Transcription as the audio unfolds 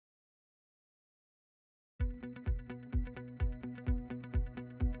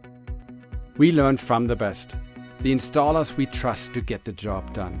We learn from the best, the installers we trust to get the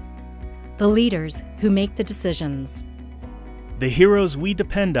job done. The leaders who make the decisions. The heroes we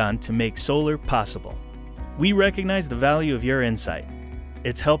depend on to make solar possible. We recognize the value of your insight.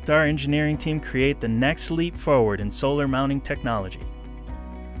 It's helped our engineering team create the next leap forward in solar mounting technology,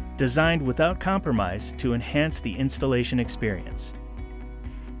 designed without compromise to enhance the installation experience.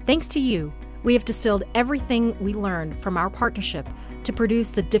 Thanks to you, we have distilled everything we learned from our partnership to produce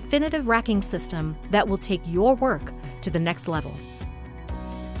the definitive racking system that will take your work to the next level,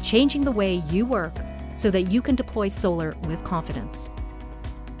 changing the way you work so that you can deploy solar with confidence.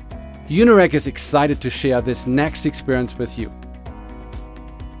 Unirac is excited to share this next experience with you.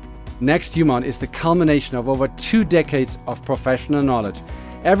 NXT UMOUNT is the culmination of over 2 decades of professional knowledge.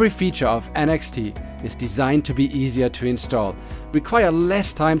 Every feature of NXT is designed to be easier to install, require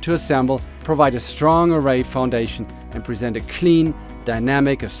less time to assemble, provide a strong array foundation, and present a clean,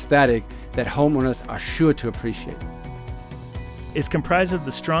 dynamic aesthetic that homeowners are sure to appreciate. It's comprised of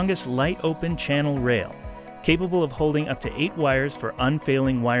the strongest light open channel rail, capable of holding up to 8 wires for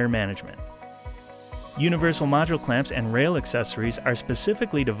unfailing wire management. Universal module clamps and rail accessories are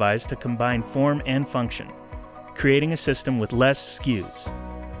specifically devised to combine form and function, creating a system with less SKUs.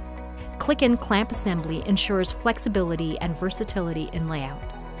 Click-in clamp assembly ensures flexibility and versatility in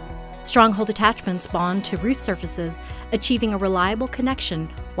layout. Stronghold attachments bond to roof surfaces, achieving a reliable connection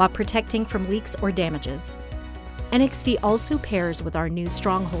while protecting from leaks or damages. NXT also pairs with our new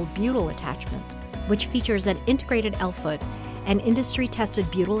Stronghold butyl attachment, which features an integrated L-foot and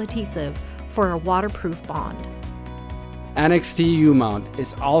industry-tested butyl adhesive for a waterproof bond. NXT UMOUNT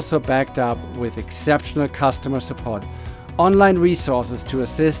is also backed up with exceptional customer support, online resources to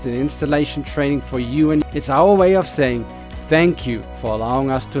assist in installation training for you, and it's our way of saying thank you for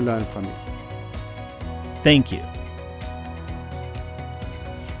allowing us to learn from you. Thank you.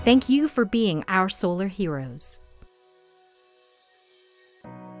 Thank you for being our solar heroes.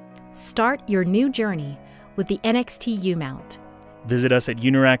 Start your new journey with the NXT UMOUNT. Visit us at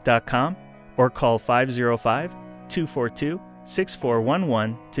unirac.com or call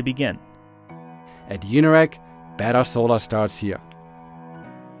 505-242-6411 to begin. At Unirac, better solar starts here.